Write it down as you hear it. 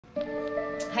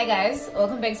Hi guys,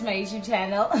 welcome back to my YouTube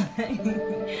channel.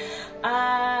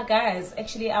 Guys,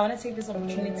 actually I want to take this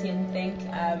opportunity and thank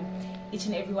each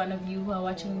and every one of you who are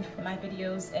watching my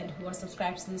videos and who are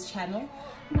subscribed to this channel.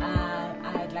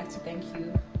 I'd like to thank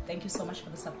you. Thank you so much for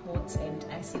the support, and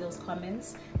I see those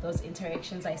comments, those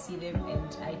interactions, I see them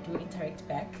and I do interact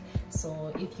back.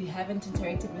 So if you haven't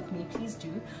interacted with me, please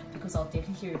do, because I'll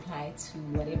definitely reply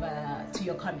to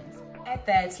your comments. At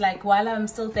that, like, while I'm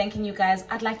still thanking you guys,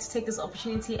 I'd like to take this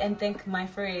opportunity and thank my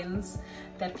friends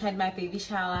that planned my baby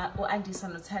shower.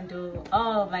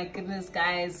 Oh my goodness,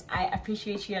 guys, I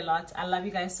appreciate you a lot. I love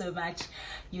you guys so much.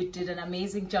 You did an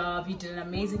amazing job. You did an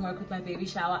amazing work with my baby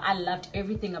shower. I loved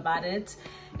everything about it.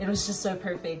 It was just so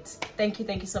perfect. Thank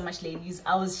you so much, ladies.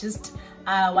 I was just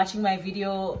watching my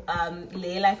video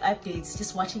lay life updates,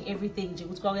 just watching everything, and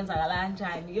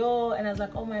I was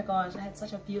like, oh my gosh, I had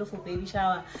such a beautiful baby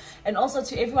shower. And also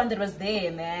to everyone that was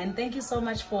there, man, thank you so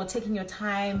much for taking your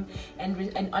time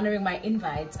and honoring my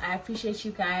invite. I appreciate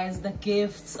you guys. The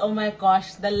gifts, oh my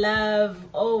gosh, the love,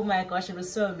 oh my gosh, it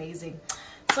was so amazing.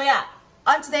 So yeah,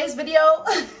 on today's video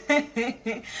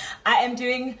I am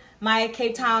doing my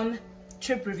Cape Town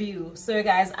trip review. So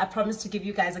guys, I promised to give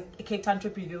you guys a Cape Town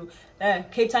trip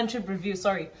review,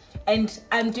 sorry. And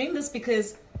I'm doing this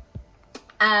because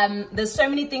there's so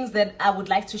many things that I would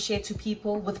like to share to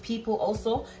people, with people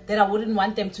also, that I wouldn't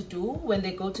want them to do when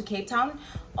they go to Cape Town.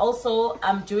 Also,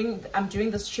 I'm doing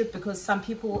this trip because some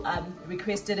people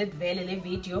requested it via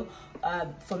video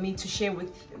for me to share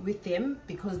with them,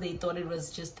 because they thought it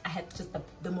was I had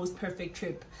the most perfect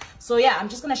trip. So yeah, I'm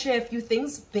just gonna share a few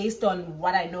things based on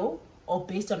what I know, or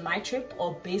based on my trip,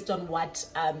 or based on what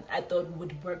I thought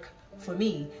would work for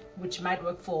me, which might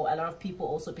work for a lot of people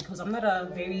also, because I'm not a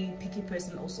very picky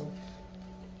person also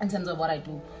in terms of what I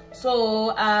do.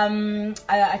 So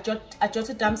I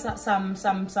jotted down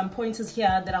some pointers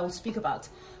here that I will speak about.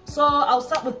 So I'll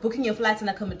start with booking your flights and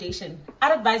accommodation.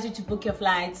 I'd advise you to book your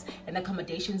flights and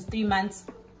accommodations 3 months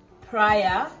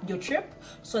prior your trip,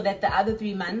 so that the other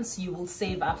 3 months you will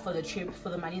save up for the trip, for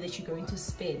the money that you're going to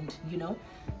spend, you know.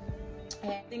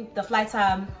 I think the flights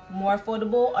are more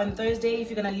affordable on Thursday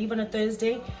if you're gonna leave on a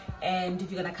Thursday, and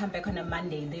if you're gonna come back on a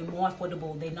Monday, they're more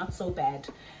affordable. They're not so bad.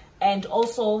 And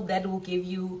also that will give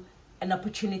you an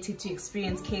opportunity to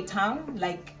experience Cape Town.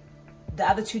 Like, the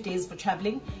other 2 days for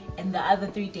traveling, and the other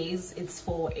 3 days it's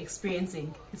for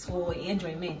experiencing, it's for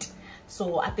enjoyment.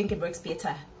 So I think it works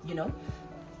better, you know.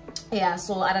 Yeah,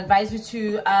 so I'd advise you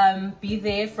to be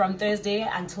there from Thursday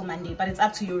until Monday, but it's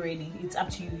up to you, really. It's up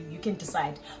to you, you can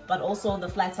decide. But also the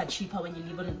flights are cheaper when you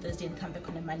leave on a Thursday and come back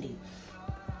on a Monday.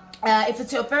 If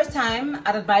it's your first time,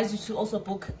 I'd advise you to also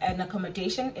book an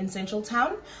accommodation in Central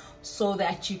Town, so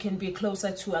that you can be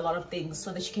closer to a lot of things,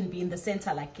 so that you can be in the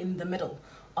center, like in the middle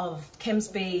of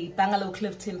Kemps Bay, Bangalow,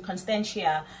 Clifton,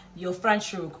 Constantia, your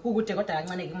French Rook,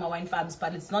 wine farms,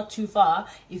 but it's not too far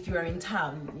if you're in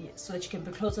town, so that you can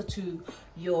be closer to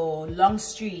your Long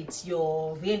Street,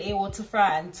 your V&A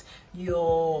waterfront,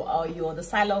 the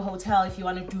Silo Hotel if you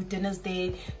want to do dinners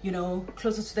there, you know,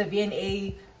 closer to the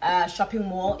V&A shopping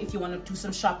mall if you want to do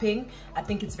some shopping. I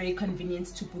think it's very convenient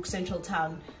to book Central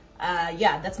Town.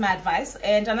 Yeah, that's my advice.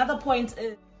 And another point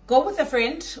is, go with a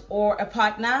friend or a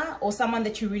partner, or someone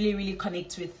that you really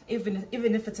connect with, even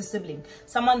if it's a sibling,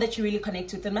 someone that you really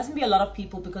connect with. There mustn't be a lot of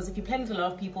people, because if you plan with a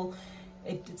lot of people,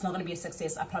 it's not going to be a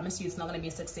success. I promise you, it's not going to be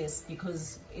a success,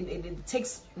 because it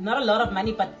takes not a lot of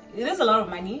money, but it is a lot of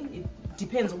money. It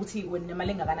depends when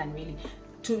really.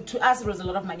 To us, it was a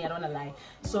lot of money, I don't want to lie.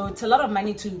 So it's a lot of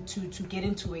money to get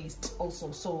into waste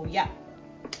also. So yeah.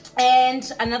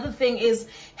 And another thing is,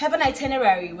 have an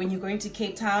itinerary when you're going to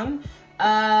Cape Town,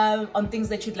 on things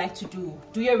that you'd like to do.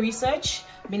 Do your research.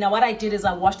 I mean, what I did is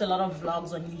I watched a lot of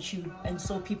vlogs on YouTube and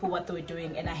saw people what they were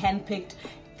doing, and I handpicked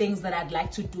things that I'd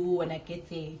like to do when I get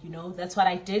there, you know. That's what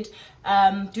I did.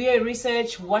 Do your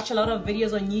research, watch a lot of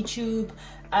videos on YouTube,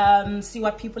 see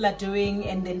what people are doing,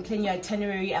 and then plan your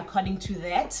itinerary according to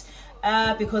that.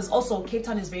 Because also Cape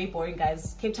Town is very boring,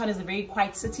 guys. Cape Town is a very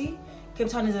quiet city. Cape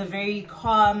Town is a very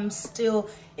calm, still.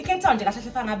 Cape Town, I can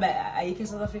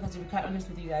South Africa, to be quite honest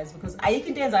with you guys, because I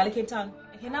can dance out of Cape Town.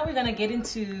 Okay, now we're gonna get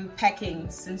into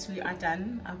packing, since we are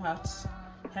done about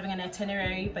having an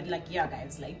itinerary. But like, yeah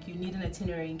guys, like, you need an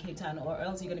itinerary in Cape Town, or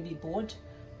else you're gonna be bored.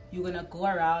 You're gonna go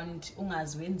around or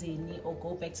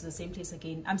go back to the same place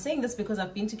again. I'm saying this because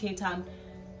I've been to Cape Town,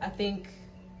 I think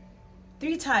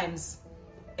 3 times,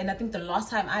 and I think the last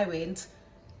time I went,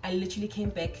 I literally came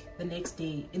back the next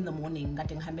day in the morning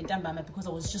because I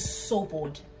was just so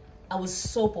bored. I was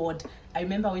so bored. I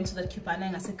remember I went to the Cubana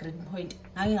and I said, Green Point,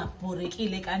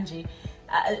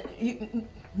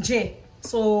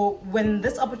 So when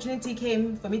this opportunity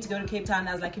came for me to go to Cape Town,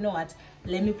 I was like, you know what,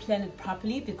 let me plan it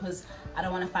properly, because I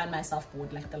don't want to find myself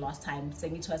bored like the last time.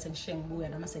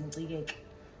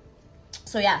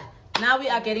 So yeah, now we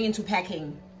are getting into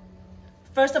packing.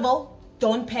 First of all,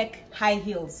 don't pack high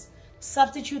heels.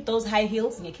 Substitute those high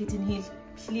heels in your kitten heel,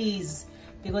 please,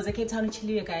 because the Cape Town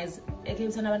chilly, guys. A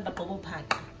Cape Town abantu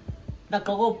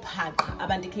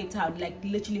abantu Cape Town, like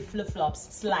literally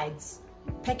flip-flops, slides.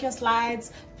 Pack your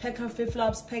slides, pack your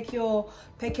flip-flops, pack your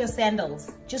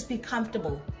sandals. Just be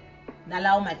comfortable.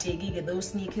 Nalao mategi, get those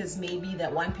sneakers, maybe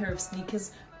that one pair of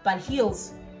sneakers, but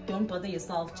heels, don't bother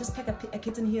yourself. Just pack a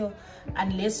kitten heel,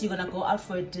 unless you're gonna go out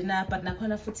for a dinner. But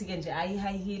nakona futhi ke nje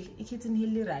high heel, a kitten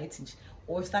heel right,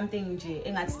 or something nje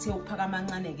engathi uphaka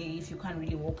amancane ke if you can't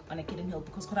really walk on a kitten heel,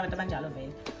 because khona abantu abanjalo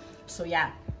vele. So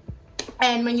yeah.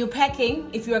 And when you're packing,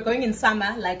 if you are going in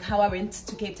summer, like how I went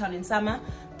to Cape Town in summer,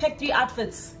 pack 3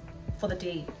 outfits for the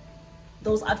day.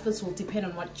 Those outfits will depend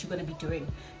on what you're going to be doing,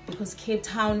 because Cape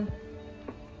Town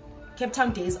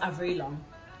days are very long.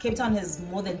 Cape Town has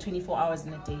more than 24 hours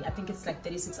in a day. I think it's like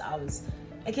 36 hours.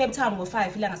 A Cape Town go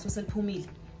 5 ilanga so selphumile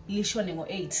lishone ngo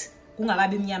 8.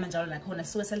 Kungakabi mnyama njalo la khona,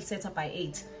 so set up by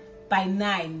 8. By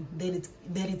 9 then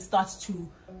it starts to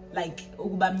like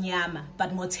ukuba mnyama,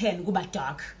 but more 10 kuba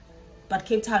dark. But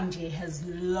Cape Town has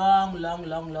long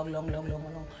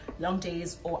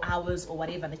days or hours or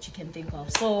whatever that you can think of.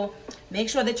 So make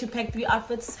sure that you pack 3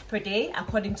 outfits per day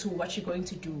according to what you're going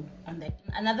to do on that.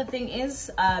 Another thing is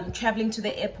traveling to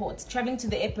the airport. Traveling to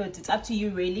the airport, it's up to you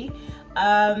really.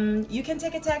 You can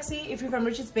take a taxi. If you're from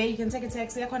Richards Bay, you can take a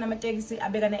taxi. I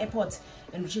beg an airport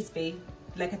in Richards Bay,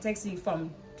 like a taxi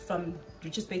from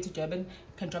Richards Bay to Durban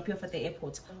can drop you off at the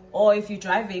airport. Or if you're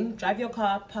driving, drive your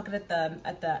car, park it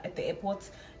at the airport,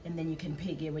 and then you can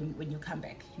pay here when you come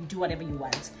back. You do whatever you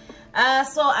want.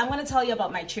 So I'm gonna tell you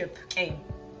about my trip. Okay,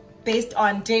 based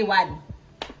on day 1.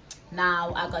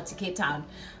 Now I got to Cape Town.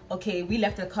 Okay, we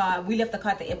left the car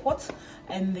at the airport,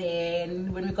 and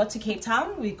then when we got to Cape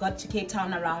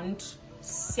Town around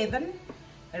 7.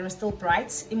 It was still bright.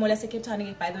 Imolese Cape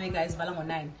Town, by the way, guys, valang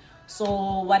 9.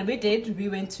 So what we did, we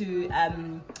went to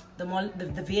the mall,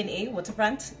 the V&A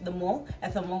waterfront, the mall.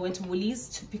 At the mall, went to Woolies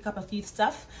to pick up a few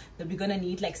stuff that we're gonna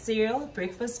need, like cereal,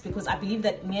 breakfast, because I believe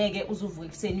that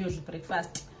breakfast.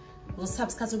 Breakfast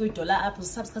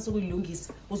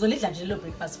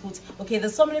food. Okay,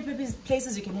 there's so many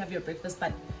places you can have your breakfast,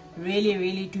 but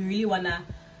really, do you really wanna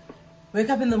wake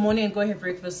up in the morning and go have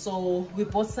breakfast? So we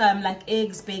bought some like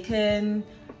eggs, bacon.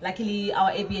 Luckily,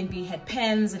 our Airbnb had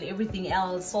pans and everything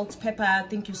else, salt, pepper,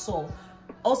 thank you so.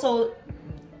 Also,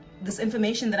 this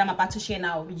information that I'm about to share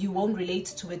now, you won't relate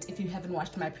to it if you haven't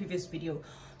watched my previous video.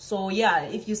 So yeah,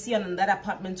 if you see on that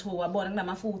apartment tour,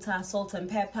 salt and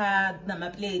pepper,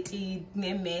 plate,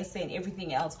 mess and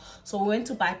everything else. So we went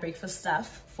to buy breakfast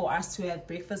stuff for us to have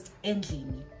breakfast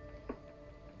endlini,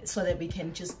 so that we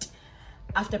can just,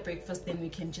 after breakfast, then we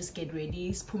can just get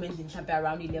ready,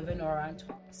 around 11 or around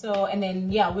 12. So, and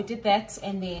then yeah, we did that,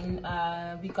 and then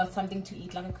we got something to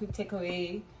eat, like a quick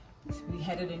takeaway. We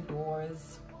had it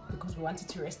indoors because we wanted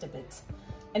to rest a bit.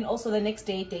 And also the next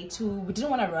day, day 2, we didn't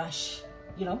want to rush,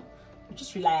 you know, we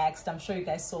just relaxed. I'm sure you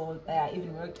guys saw that I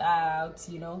even worked out,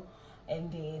 you know,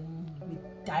 and then we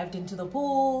dived into the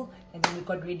pool, and then we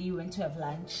got ready, we went to have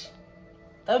lunch.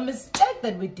 The mistake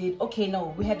that we did, okay,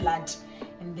 no, we had lunch,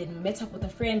 and then we met up with a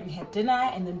friend, we had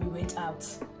dinner, and then we went out.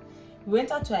 We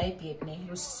went out to IPF. It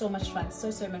was so much fun,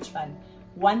 so much fun.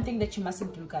 One thing that you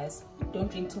mustn't do, guys, don't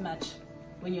drink too much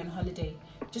when you're on holiday.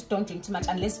 Just don't drink too much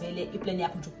unless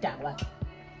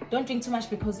don't drink too much,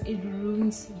 because it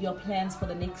ruins your plans for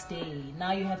the next day.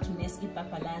 Now you have to eat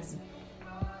papalazi.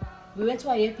 We went to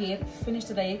IPF,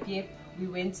 finished at IPF, we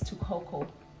went to Coco.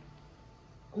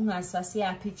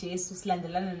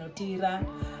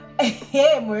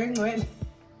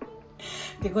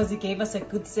 Because he gave us a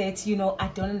good set, you know. I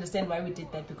don't understand why we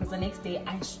did that, because the next day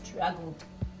I struggled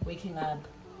waking up.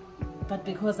 But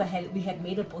because we had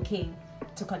made a booking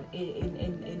to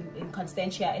in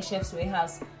Constantia, a chef's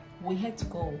warehouse, we had to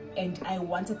go, and I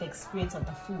wanted the experience of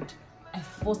the food. I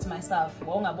forced myself.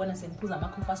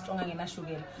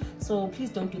 So please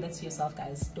don't do that to yourself,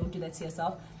 guys. Don't do that to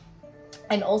yourself.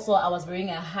 And also, I was wearing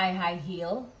a high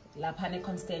heel, La Pane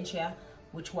Constantia,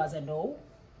 which was a no.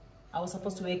 I was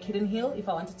supposed to wear a kitten heel if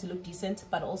I wanted to look decent,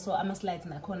 but also I'm a slides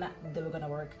in a corner, they were gonna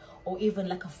work. Or even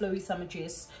like a flowy summer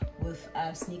dress with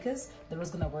sneakers, that was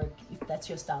gonna work if that's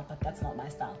your style, but that's not my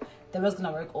style. That was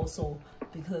gonna work also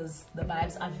because the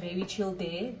vibes are very chill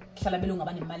there.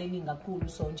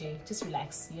 So just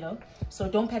relax, you know. So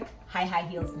don't pack high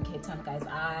heels in Cape Town, guys.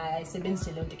 I said in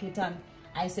Cape Town.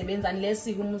 ayisebenza unless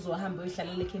uzohamba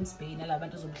uyohlalela eCamp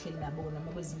alabantu ozobuhleli nabo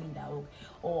noma kwezinye indawo,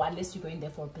 or unless you're going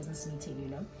there for a business meeting, you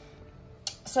know.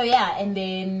 So yeah, and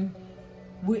then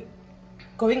we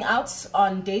going out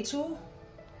on day 2.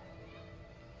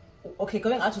 Okay,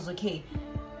 going out was okay.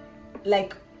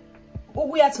 Like,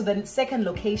 we are to the second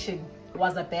location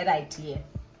was a bad idea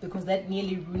because that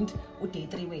nearly ruined day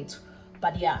 3 wait.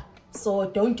 But yeah, so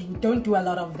don't do a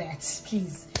lot of that,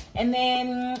 please. And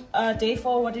then day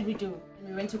 4, what did we do?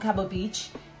 We went to Cabo Beach.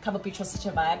 Cabo Beach was such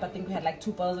a vibe. I think we had like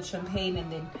 2 bottles of champagne,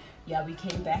 and then yeah, we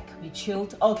came back, we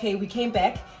chilled. Okay, we came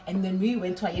back and then we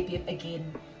went to Airbnb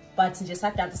again. But just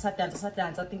sat down.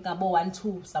 I think about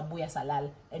 1-2 sabuya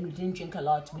salal, and we didn't drink a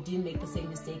lot. We didn't make the same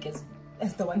mistake as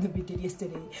the one that we did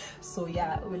yesterday. So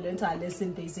yeah, we learned our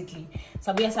lesson basically.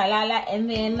 Sabuya salala, and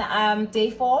then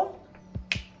day 4,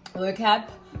 woke up,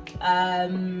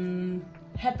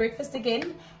 had breakfast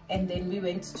again, and then we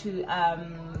went to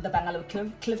the bungalow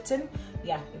Clifton.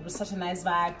 Yeah, it was such a nice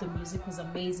vibe. The music was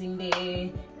amazing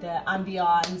there, the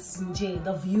ambience,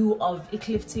 the view of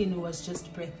Clifton was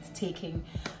just breathtaking.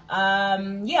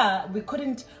 Yeah,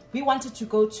 we wanted to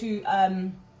go to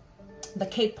the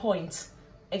Cape Point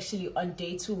actually on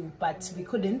day 2, but we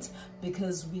couldn't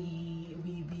because we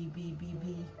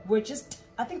were just,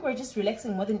 I think we're just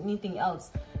relaxing more than anything else.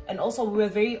 And also we were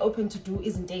very open to do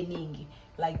isn't ningi.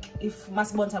 Like if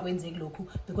Masbonta Wednesday local,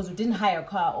 because we didn't hire a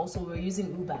car, also we were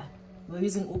using Uber.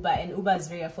 And Uber is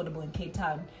very affordable in Cape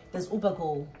Town. There's Uber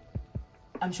Go.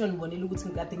 I'm sure Suzuki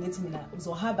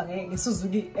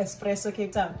Espresso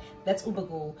Cape Town. That's Uber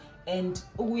Go. And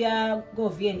we are go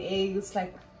VNA. It's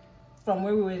like from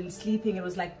where we were sleeping, it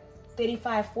was like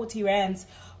 35-40 rands.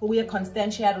 We are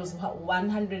Constantia, it was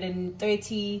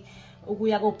 130.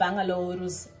 We are go Bangalore, it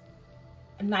was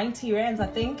 90 rands, I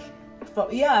think.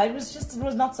 But yeah, it was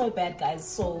not so bad, guys.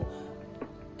 So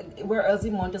where else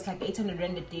in Mount is like 800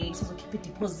 rand a day, so keep it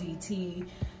deposit. You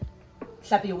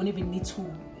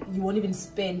won't even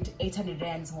spend 800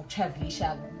 rands on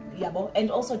travel.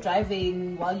 And also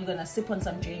driving while you're gonna sip on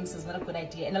some drinks is not a good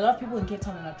idea. And a lot of people in Cape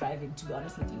Town are not driving, to be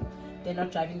honest with you. They're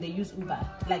not driving, they use Uber.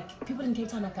 Like people in Cape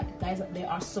Town, guys, they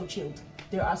are so chilled.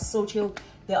 They are so chilled.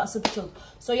 They are super chilled.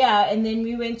 So yeah, and then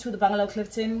we went to the bungalow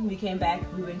Clifton. We came back,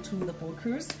 we went to the boat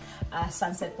cruise,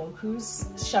 sunset boat cruise,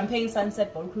 champagne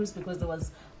sunset boat cruise, because there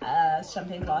was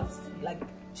champagne glass, like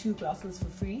 2 glasses for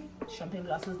free, champagne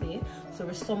glasses there. So it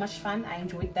was so much fun. I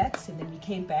enjoyed that. And then we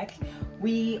came back.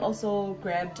 We also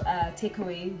grabbed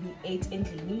takeaway. We ate in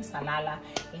Lini, Salala,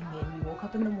 and then we woke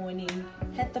up in the morning,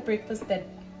 had the breakfast that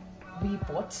we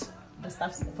bought, the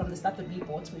stuff that we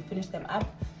bought. We finished them up,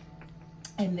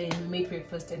 and then we made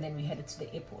breakfast, and then we headed to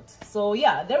the airport. So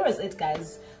yeah, that was it,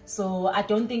 guys. So I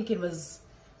don't think it was,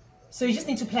 so you just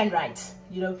need to plan right,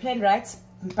 plan right,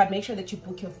 but make sure that you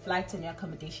book your flights and your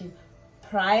accommodation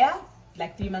prior,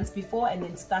 like 3 months before, and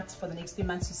then start for the next 3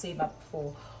 months to save up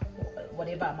for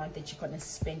whatever amount that you're gonna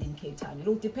spend in Cape Town.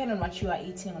 It'll depend on what you are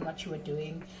eating, on what you are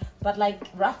doing, but like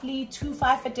roughly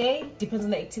 2-5 a day, depends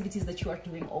on the activities that you are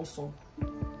doing also.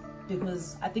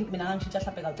 Because I think so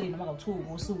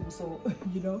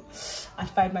I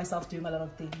find myself doing a lot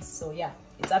of things. So yeah,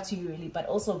 it's up to you really. But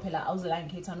also I was in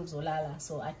Cape Town, so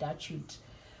I doubt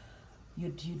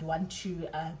you'd want to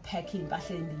pack in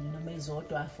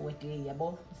for a day.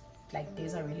 Like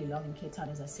days are really long in Cape Town,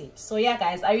 as I said. So yeah,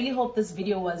 guys, I really hope this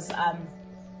video was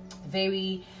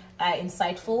very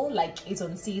insightful, like it's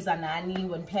on Nani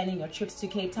when planning your trips to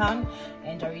Cape Town.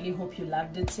 And I really hope you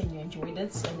loved it and you enjoyed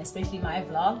it, and especially my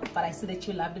vlog. But I see that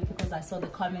you loved it because I saw the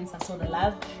comments, I saw the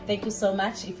love. Thank you so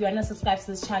much. If you are not subscribed to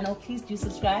this channel, please do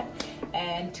subscribe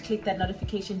and click that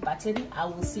notification button. I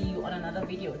will see you on another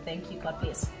video. Thank you. God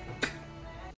bless.